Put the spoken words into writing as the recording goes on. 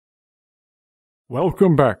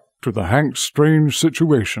Welcome back to the Hank Strange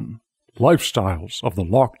Situation, Lifestyles of the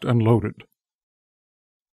Locked and Loaded.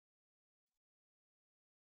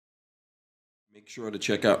 Make sure to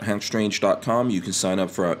check out hankstrange.com. You can sign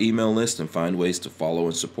up for our email list and find ways to follow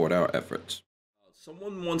and support our efforts.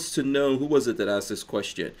 Someone wants to know, who was it that asked this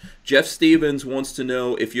question? Jeff Stevens wants to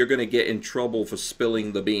know if you're going to get in trouble for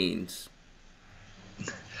spilling the beans.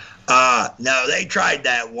 No, they tried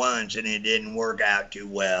that once and it didn't work out too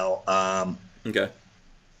well. Okay.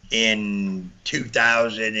 In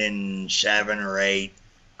 2007 or 8,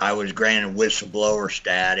 I was granted whistleblower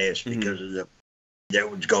status because of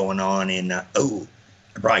that was going on in, I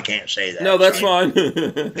probably can't say that. No, that's fine.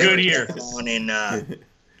 Good year. On in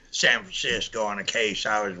San Francisco on a case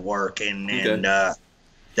I was working, and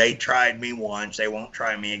they tried me once. They won't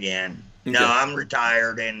try me again. Okay. No, I'm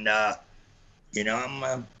retired, and, I'm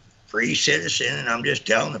a free citizen, and I'm just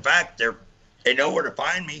telling the fact. They know where to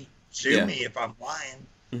find me. Sue me if I'm lying.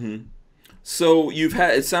 Mm-hmm. So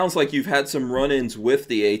it sounds like you've had some run-ins with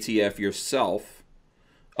the ATF yourself,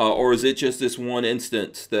 or is it just this one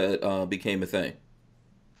instance that became a thing?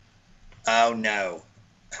 Oh, no.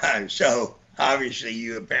 So obviously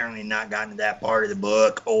you apparently not gotten to that part of the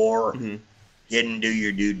book, or didn't do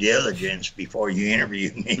your due diligence before you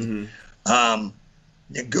interviewed me.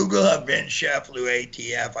 The Google of Vincent Cefalu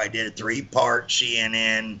ATF, I did a 3-part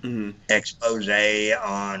CNN expose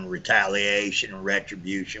on retaliation and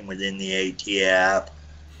retribution within the ATF.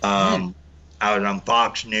 I was on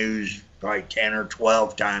Fox News probably 10 or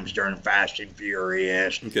 12 times during Fast and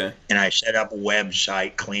Furious. Okay. And I set up a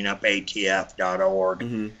website,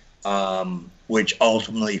 cleanupatf.org, which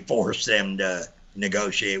ultimately forced them to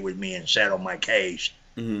negotiate with me and settle my case.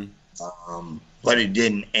 But it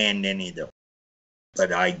didn't end any of the.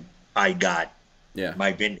 But I got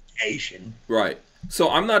my vindication. Right. So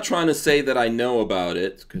I'm not trying to say that I know about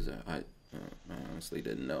it, because I honestly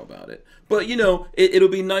didn't know about it. But, it'll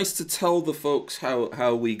be nice to tell the folks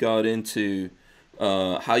how we got into,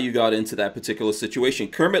 how you got into that particular situation.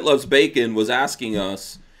 Kermit Loves Bacon was asking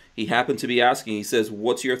us, he happened to be asking, he says,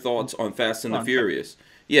 what's your thoughts on Fast and the Furious?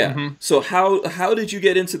 Yeah. So how did you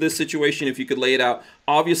get into this situation, if you could lay it out?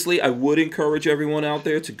 Obviously, I would encourage everyone out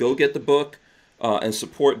there to go get the book. And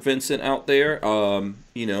support Vincent out there.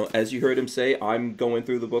 As you heard him say, I'm going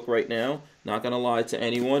through the book right now. Not going to lie to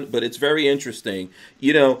anyone, but it's very interesting.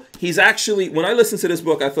 He's actually, when I listened to this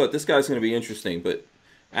book, I thought this guy's going to be interesting. But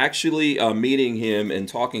actually meeting him and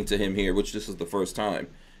talking to him here, which this is the first time,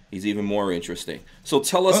 he's even more interesting. So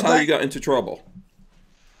tell us how you got into trouble.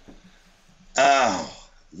 Oh,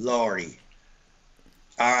 Lordy.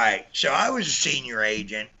 All right. So I was a senior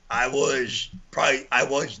agent. I was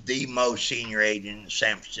the most senior agent in the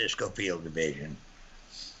San Francisco Field Division.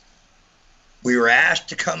 We were asked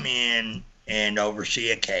to come in and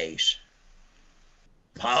oversee a case.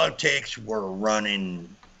 Politics were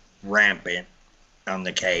running rampant on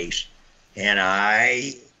the case, and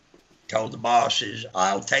I told the bosses,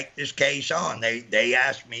 I'll take this case on. They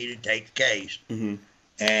asked me to take the case,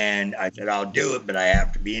 and I said, I'll do it, but I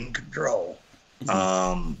have to be in control.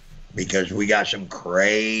 Because we got some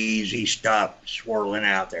crazy stuff swirling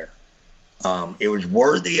out there. It was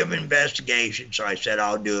worthy of investigation, so I said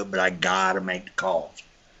I'll do it, but I got to make the calls.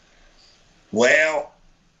 Well,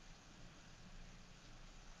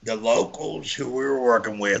 the locals who we were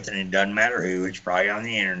working with, and it doesn't matter who, it's probably on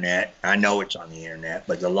the internet. I know it's on the internet,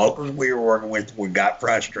 but the locals we were working with, we got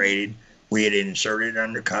frustrated. We had inserted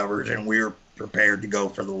undercovers, and we were prepared to go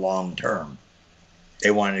for the long term. They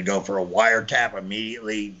wanted to go for a wiretap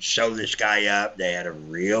immediately, sew this guy up. They had a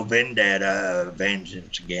real vendetta, a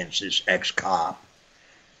vengeance against this ex-cop.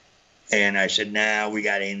 And I said, nah, we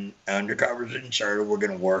got undercovers inserted. We're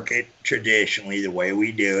going to work it traditionally the way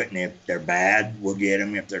we do it. And if they're bad, we'll get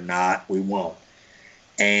them. If they're not, we won't.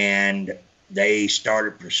 And they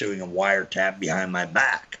started pursuing a wiretap behind my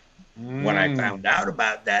back. When I found out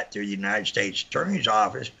about that through the United States Attorney's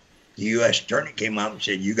Office, the U.S. Attorney came up and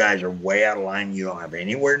said, you guys are way out of line. You don't have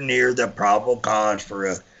anywhere near the probable cause for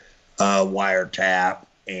a wiretap,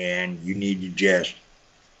 and you need to just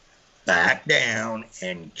back down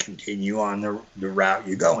and continue on the route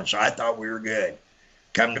you're going. So I thought we were good.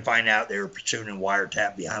 Come to find out, they were pursuing a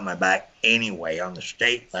wiretap behind my back anyway on the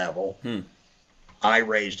state level. I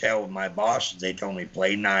raised hell with my bosses. They told me,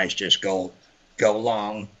 play nice, just go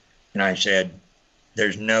along. And I said,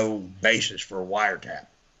 there's no basis for a wiretap.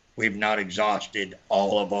 We've not exhausted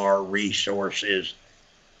all of our resources,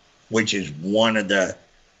 which is one of the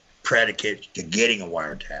predicates to getting a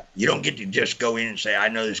wiretap. You don't get to just go in and say, I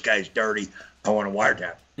know this guy's dirty, I want a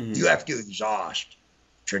wiretap. You have to exhaust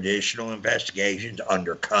traditional investigations,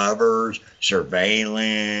 undercovers,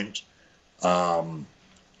 surveillance,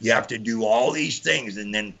 You have to do all these things,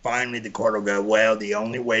 and then finally the court will go, well, the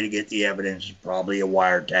only way to get the evidence is probably a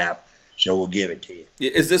wiretap, so we'll give it to you.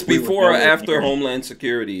 Is this before or after Homeland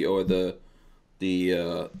Security or the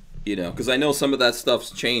you know, because I know some of that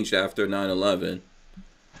stuff's changed after 9/11.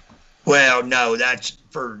 Well, no, that's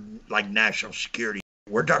for like national security.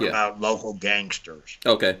 We're talking about local gangsters.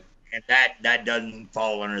 Okay. And that doesn't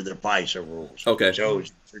fall under the FISA rules. Okay. So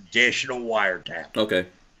it's traditional wiretap. Okay.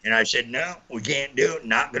 And I said, no, we can't do it.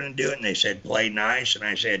 Not going to do it. And they said, play nice. And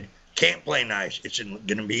I said, can't play nice. It's going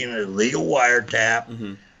to be an illegal wiretap.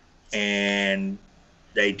 Mm-hmm. And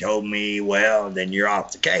they told me, well, then you're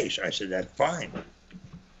off the case. I said, that's fine.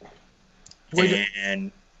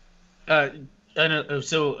 And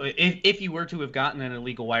so if you were to have gotten an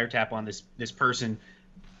illegal wiretap on this person,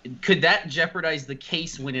 could that jeopardize the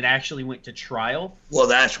case when it actually went to trial? Well,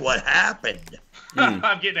 that's what happened.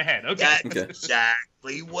 I'm getting ahead. Okay. That's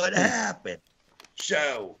exactly what happened.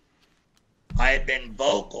 So I had been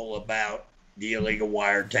vocal about the illegal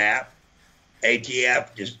wiretap.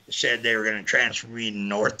 ATF just said they were going to transfer me to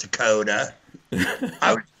North Dakota.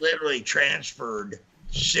 I was literally transferred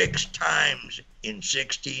 6 times in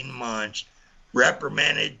 16 months,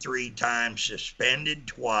 reprimanded 3 times, suspended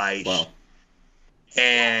twice. Wow.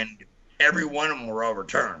 And every one of them were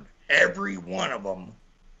overturned. Every one of them,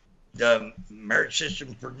 the Merit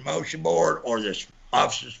Systems Promotion Board or the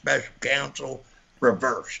Office of Special Counsel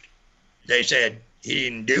reversed. They said he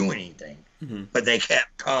didn't do anything, but they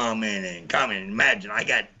kept coming and coming. Imagine, I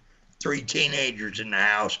got 3 teenagers in the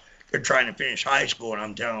house. They're trying to finish high school, and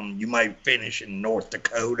I'm telling them, you might finish in North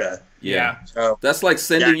Dakota. Yeah. So that's like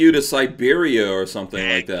sending you to Siberia or something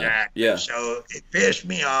like that. Exactly. Yeah. So it pissed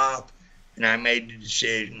me off. And I made the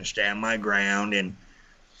decision to stand my ground, and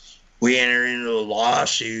we entered into a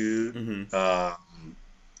lawsuit,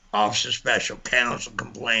 Office of Special Counsel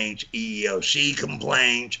complaints, EEOC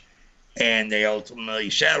complaints, and they ultimately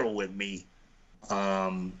settled with me.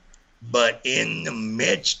 But in the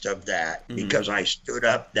midst of that, because I stood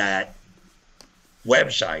up that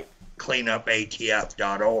website,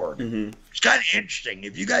 cleanupatf.org. It's kind of interesting.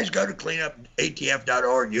 If you guys go to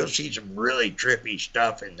cleanupatf.org, you'll see some really trippy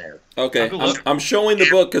stuff in there. Okay, I'm showing the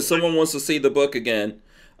book because someone wants to see the book again.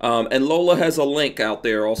 And Lola has a link out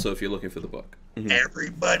there also if you're looking for the book.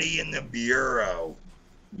 Everybody in the Bureau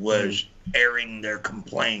was airing their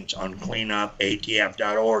complaints on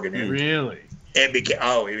cleanupatf.org. And it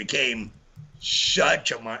became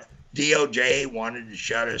such a... DOJ wanted to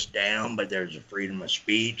shut us down, but there's a freedom of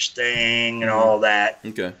speech thing and all that.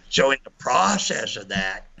 Okay. So in the process of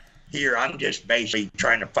that, here I'm just basically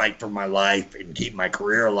trying to fight for my life and keep my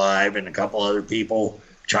career alive, and a couple other people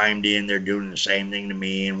chimed in. They're doing the same thing to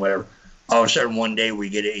me and whatever. All of a sudden one day we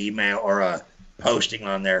get an email or a posting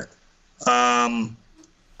on there. I'm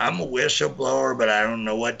a whistleblower, but I don't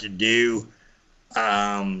know what to do.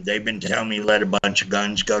 They've been telling me let a bunch of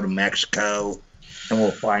guns go to Mexico, and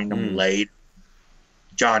we'll find them later.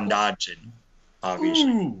 John Dodson,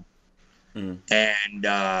 obviously. And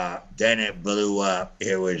then it blew up.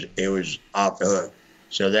 It was off the hook.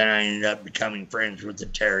 So then I ended up becoming friends with the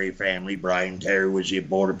Terry family. Brian Terry was the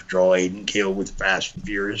Border Patrol agent killed with Fast and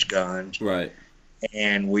Furious guns. Right.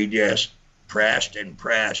 And we just pressed and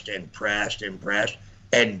pressed and pressed and pressed.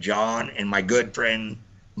 And John and my good friend,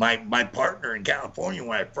 my partner in California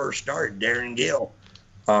when I first started, Darren Gill,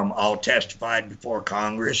 all testified before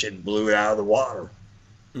Congress and blew it out of the water.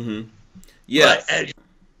 Yeah. But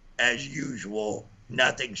as usual,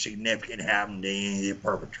 nothing significant happened to any of the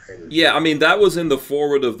perpetrators. Yeah, I mean, that was in the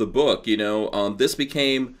forward of the book, you know. This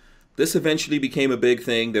eventually became a big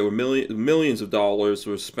thing. There were millions of dollars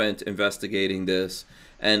were spent investigating this,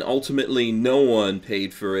 and ultimately no one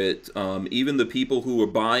paid for it. Even the people who were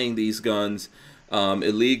buying these guns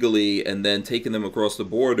illegally and then taking them across the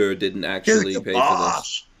border didn't actually pay for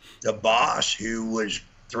this. The boss who was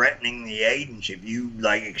threatening the agents, if you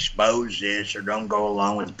like expose this or don't go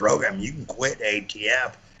along with the program, you can quit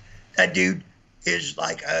ATF. That dude is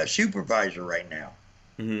like a supervisor right now.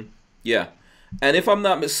 Yeah. And if I'm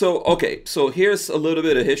not so here's a little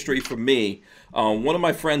bit of history for me. One of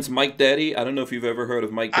my friends, Mike Daddy, I don't know if you've ever heard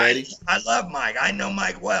of Mike Daddy. I love Mike. I know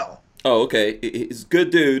Mike well. Oh, okay. He's a good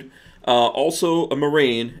dude. Also a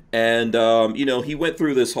Marine, and you know, he went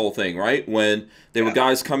through this whole thing, right? When there were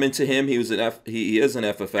guys coming to him, he is an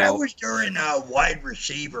FFL. That was during wide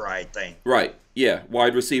receiver, I think. Right. Yeah,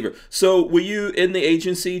 wide receiver. So were you in the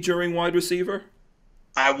agency during wide receiver?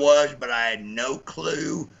 I was, but I had no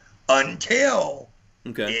clue until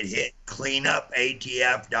it hit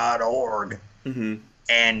cleanupatf.org.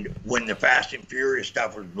 And when the Fast and Furious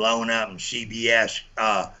stuff was blown up and CBS,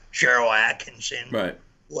 Cheryl Atkinson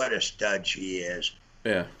what a stud she is.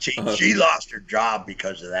 Yeah. She lost her job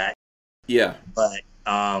because of that. Yeah. But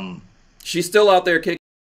she's still out there kicking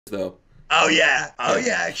though. Oh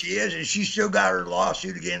yeah, she is, and she still got her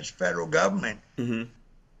lawsuit against the federal government. Mm-hmm.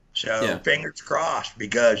 So fingers crossed,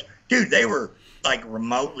 because dude, they were like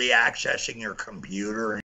remotely accessing your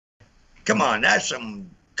computer. Come on, that's some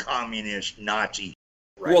communist Nazi.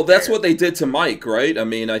 Right well, that's there. what they did to Mike, right? I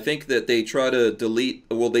mean, I think that they try to delete.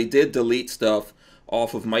 Well, they did delete stuff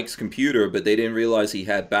off of Mike's computer, but they didn't realize he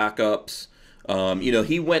had backups. You know,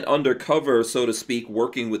 he went undercover, so to speak,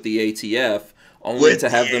 working with the ATF, only to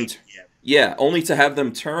have them. Only to have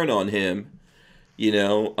them turn on him. You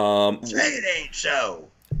know. Say it ain't so.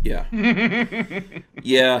 Yeah.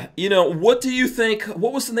 Yeah. You know, what do you think?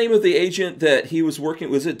 What was the name of the agent that he was working?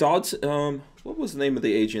 Was it Dodson? What was the name of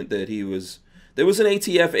the agent that he was? There was an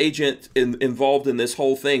ATF agent involved in this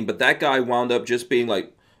whole thing, but that guy wound up just being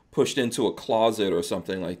like pushed into a closet or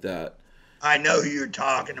something like that. I know who you're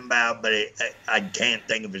talking about, but I can't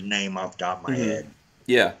think of his name off the top of my head.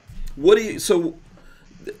 Yeah. What do you? So,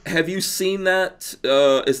 have you seen that?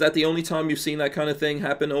 Is that the only time you've seen that kind of thing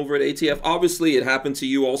happen over at ATF? Obviously, it happened to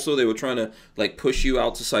you also. They were trying to like push you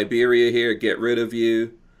out to Siberia here, get rid of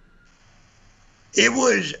you. It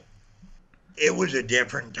was a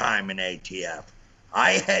different time in ATF.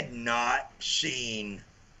 I had not seen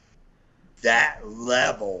that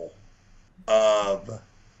level of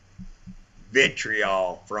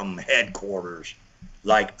vitriol from headquarters,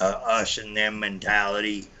 like us and them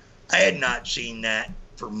mentality. I had not seen that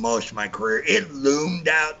for most of my career. It loomed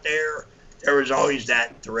out there. There was always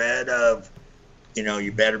that thread of, you know,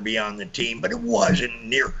 you better be on the team, but it wasn't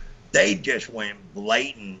near. They just went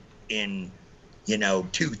blatant in, you know,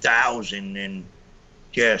 2000 and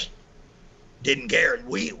just didn't care.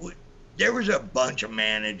 There was a bunch of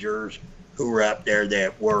managers who were up there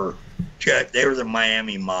that were just, they were the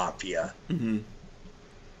Miami Mafia. Mm-hmm.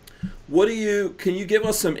 Can you give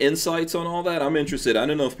us some insights on all that? I'm interested. I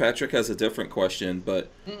don't know if Patrick has a different question,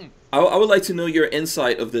 but I would like to know your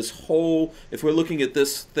insight of this whole, if we're looking at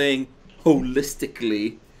this thing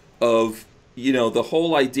holistically, of, you know, the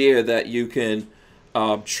whole idea that you can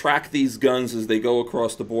track these guns as they go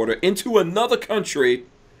across the border into another country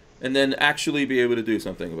and then actually be able to do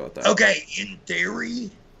something about that. Okay, in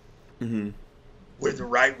theory, with the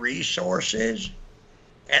right resources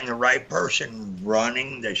and the right person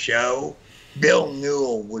running the show, Bill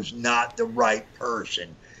Newell was not the right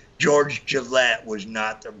person. George Gillette was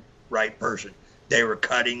not the right person. They were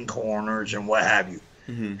cutting corners and what have you.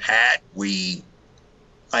 Had we,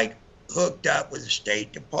 like, hooked up with the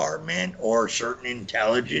State Department or certain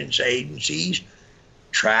intelligence agencies,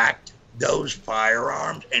 tracked those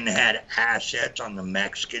firearms and had assets on the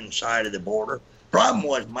Mexican side of the border. Problem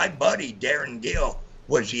was, my buddy Darren Gill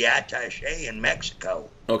was the attaché in Mexico.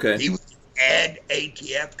 Okay. He was the head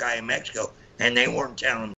ATF guy in Mexico, and they weren't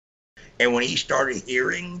telling him. And when he started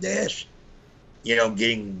hearing this, you know,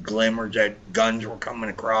 getting glimmers that guns were coming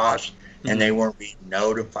across and they weren't being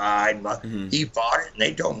notified, he fought it, and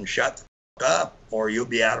they told him, shut the fuck up or you'll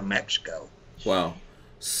be out of Mexico. Wow.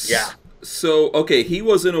 Yeah. So, okay, he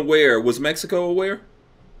wasn't aware. Was Mexico aware?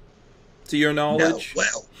 To your knowledge? No.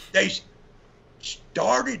 Well, they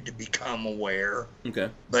started to become aware, okay,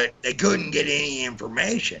 but they couldn't get any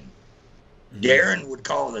information. Darren would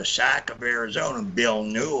call the SAC of Arizona Bill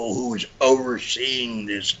Newell, who was overseeing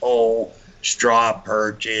this whole straw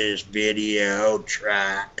purchase, video,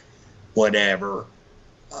 track, whatever.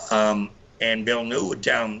 And Bill Newell would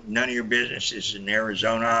tell him, none of your business is an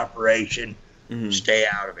Arizona operation. Stay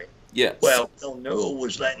out of it. Yeah. Well, Bill Newell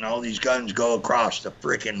was letting all these guns go across the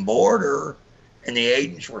freaking border, and the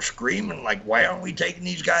agents were screaming, like, why aren't we taking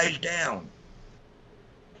these guys down?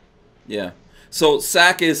 Yeah. So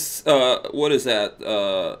SAC is, what is that?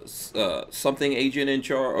 Something agent in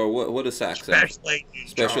charge? Or what is SAC? Special agent in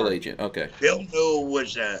Special charge. agent, okay. Bill Newell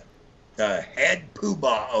was the head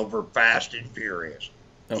poobah over Fast and Furious.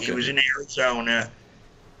 Okay. He was in Arizona.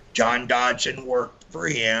 John Dodson worked for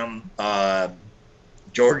him.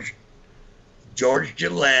 George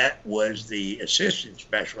Gillette was the assistant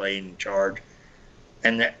special agent in charge.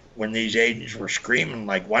 And that when these agents were screaming,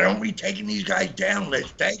 like, why don't we taking these guys down?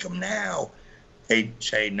 Let's take them now. They'd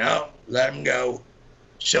say, no, let them go.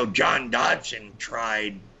 So John Dodson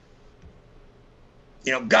tried,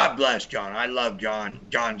 you know, God bless John. I love John.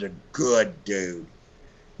 John's a good dude.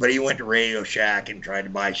 But he went to Radio Shack and tried to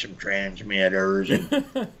buy some transmitters and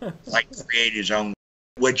like create his own,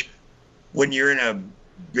 which when you're in a $1.9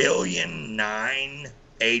 billion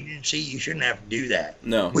agency, you shouldn't have to do that.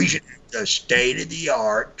 No. We should have the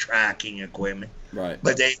state-of-the-art tracking equipment. Right.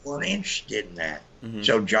 But they weren't interested in that.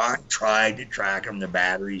 So John tried to track them. The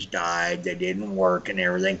batteries died. They didn't work and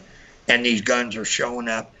everything. And these guns are showing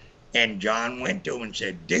up. And John went to him and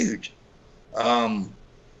said, dude,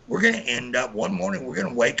 we're going to end up one morning, we're going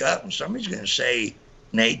to wake up and somebody's going to say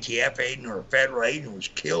an ATF agent or a federal agent was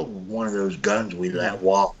killed with one of those guns we let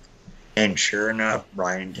walk. And sure enough,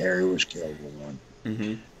 Brian Terry was killed with one.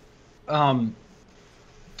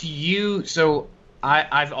 So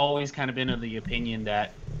I've always kind of been of the opinion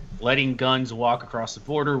that letting guns walk across the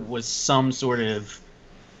border was some sort of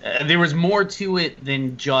there was more to it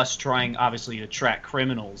than just trying, obviously, to track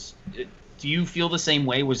criminals. Do you feel the same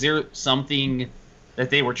way? Was there something that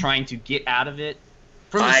they were trying to get out of it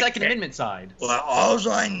from the Second Amendment side? Well, all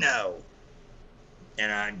I know,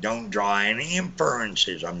 and I don't draw any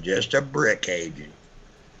inferences, I'm just a brick agent.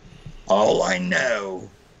 All I know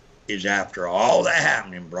is after all that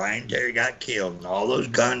happened and Brian Terry got killed and all those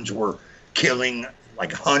guns were killing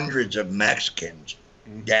like hundreds of Mexicans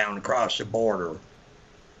down across the border,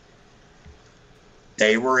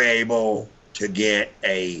 they were able to get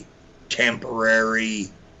a temporary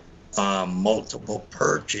multiple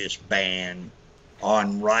purchase ban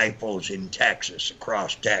on rifles in Texas,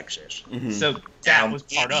 across Texas. So that was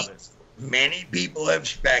part of it. Many people have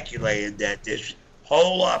speculated that this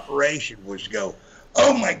whole operation was to go,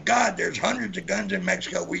 oh my God, there's hundreds of guns in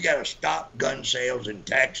Mexico. We got to stop gun sales in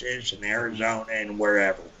Texas and Arizona and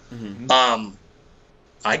wherever.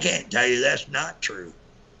 I can't tell you that's not true.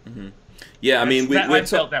 Yeah, I mean, I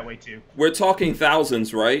felt that way too. We're talking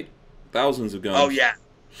thousands, right? Thousands of guns.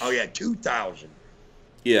 Oh yeah, 2,000.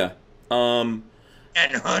 Yeah. And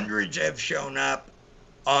hundreds have shown up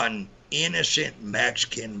on innocent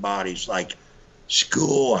Mexican bodies, like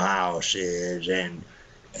schoolhouses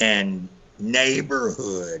and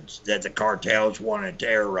neighborhoods that the cartels want to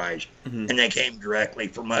terrorize, and they came directly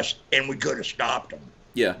from us, and we could have stopped them.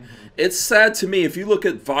 Yeah. It's sad to me, if you look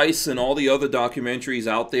at Vice and all the other documentaries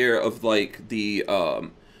out there of like the,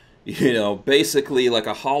 basically like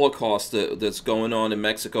a Holocaust that's going on in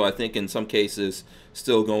Mexico, I think in some cases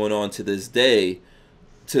still going on to this day,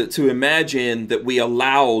 to imagine that we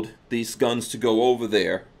allowed these guns to go over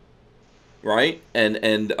there, right?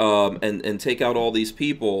 And take out all these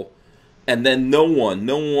people. And then no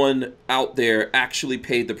one out there actually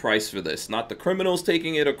paid the price for this. Not the criminals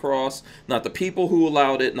taking it across, not the people who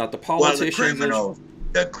allowed it, not the politicians. Well,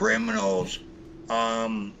 the criminals,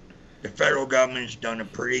 the federal government's done a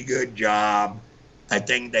pretty good job. I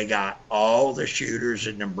think they got all the shooters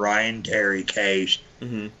in the Brian Terry case,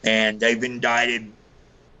 and they've indicted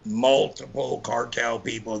multiple cartel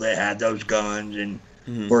people that had those guns and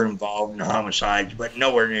were involved in homicides, but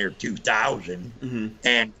nowhere near 2,000.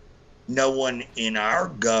 And no one in our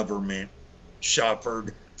government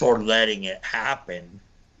suffered for letting it happen.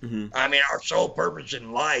 I mean, our sole purpose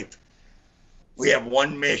in life, we have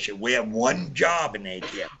one mission. We have one job in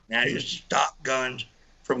ATF. That is to stop guns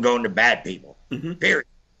from going to bad people, period.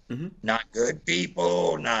 Not good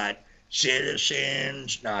people, not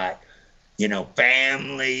citizens, not,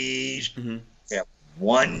 families. We have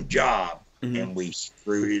one job, and we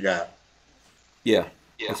screwed it up. Yeah.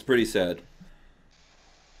 It's pretty sad.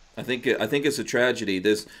 I think it's a tragedy.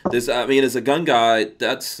 This I mean, as a gun guy,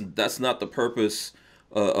 that's not the purpose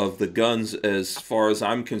of the guns as far as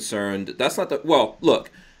I'm concerned. That's not the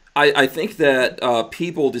look. I think that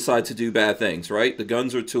people decide to do bad things, right? The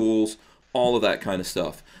guns are tools, all of that kind of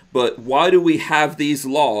stuff. But why do we have these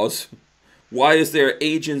laws? Why is there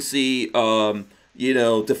agency,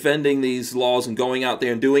 defending these laws and going out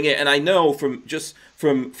there and doing it? And I know from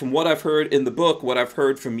what I've heard in the book, what I've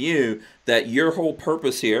heard from you, that your whole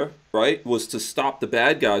purpose here, right, was to stop the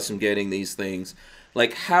bad guys from getting these things.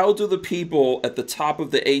 Like, how do the people at the top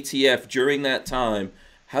of the ATF during that time,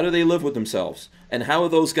 how do they live with themselves? And how are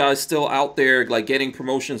those guys still out there, like, getting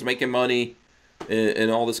promotions, making money,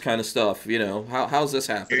 and all this kind of stuff? How's this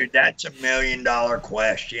happen? Dude, that's $1 million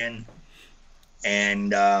question.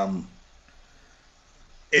 And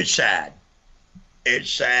it's sad. It's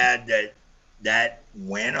sad that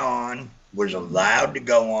went on, was allowed to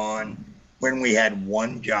go on when we had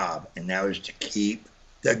one job, and that was to keep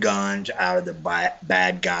the guns out of the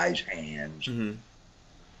bad guys' hands.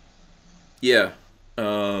 Yeah.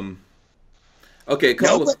 Okay.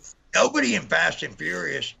 Nobody in Fast and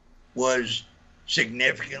Furious was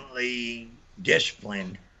significantly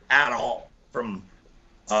disciplined at all, from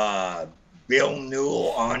Bill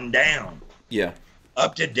Newell on down. Yeah.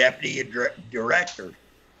 Up to deputy director.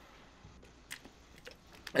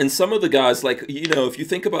 And some of the guys, like, if you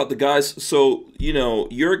think about the guys, so,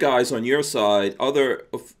 your guys on your side, other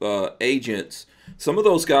agents, some of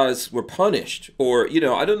those guys were punished, or,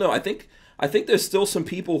 I don't know. I I think there's still some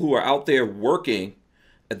people who are out there working.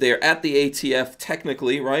 They're at the ATF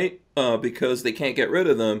technically, right? Because they can't get rid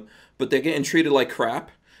of them, but they're getting treated like crap.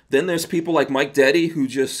 Then there's people like Mike Deddy who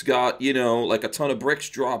just got, you know, like a ton of bricks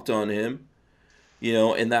dropped on him, you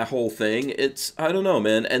know, and that whole thing. It's, I don't know,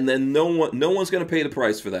 man. And then no one's going to pay the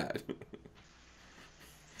price for that.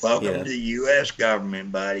 Welcome to the U.S.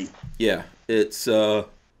 government, buddy. Yeah, it's...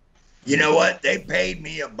 You know what? They paid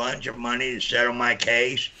me a bunch of money to settle my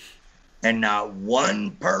case, and not one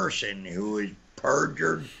person who is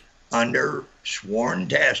perjured under sworn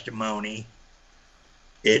testimony,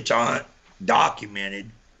 it's on documented,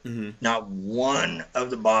 not one of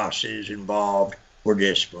the bosses involved were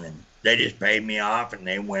disciplined. They just paid me off, and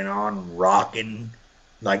they went on rocking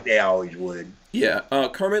like they always would. Yeah,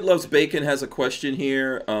 Kermit Loves Bacon has a question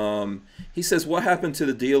here. He says, what happened to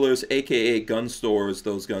the dealers, a.k.a. gun stores,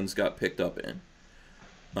 those guns got picked up in?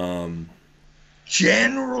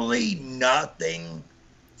 Generally nothing.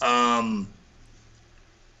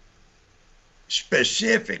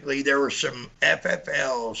 Specifically, there were some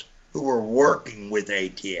FFLs who were working with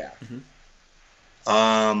ATF.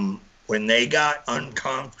 When they got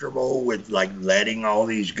uncomfortable with like letting all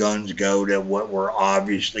these guns go to what were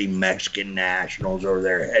obviously Mexican nationals, or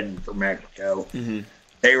they're heading for Mexico,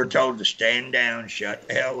 they were told to stand down, shut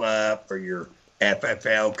the hell up, or your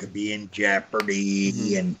FFL could be in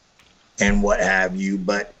jeopardy and what have you.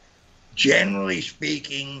 But generally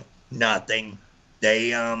speaking, nothing.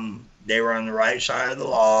 They were on the right side of the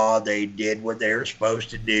law. They did what they were supposed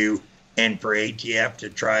to do, and for ATF to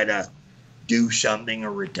try to do something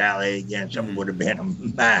or retaliate against them would have been a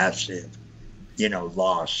massive, you know,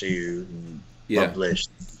 lawsuit and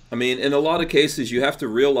publicity. I mean, in a lot of cases, you have to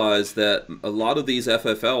realize that a lot of these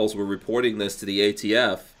FFLs were reporting this to the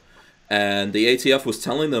ATF, and the ATF was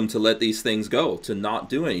telling them to let these things go, to not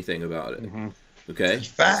do anything about it. Okay,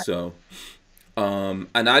 so, and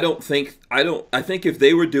I think if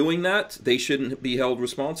they were doing that, they shouldn't be held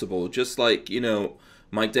responsible. Just like, you know,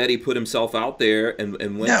 Mike Daddy put himself out there and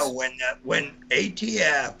went. No, when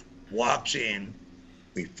ATF walks in,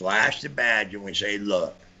 we flash the badge and we say,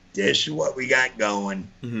 look, this is what we got going.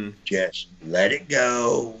 Just let it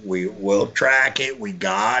go. We'll track it. We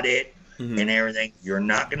got it and everything. You're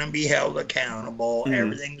not going to be held accountable.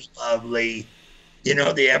 Everything's lovely. You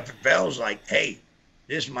know, the FFL's like, hey,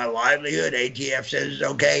 this is my livelihood. ATF says it's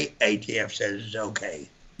okay. ATF says it's okay.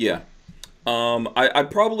 Yeah. I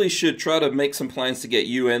probably should try to make some plans to get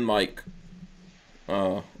you and Mike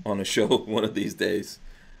on a show one of these days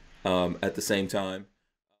at the same time.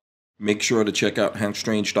 Make sure to check out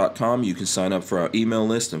hankstrange.com. You can sign up for our email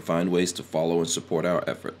list and find ways to follow and support our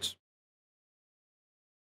efforts.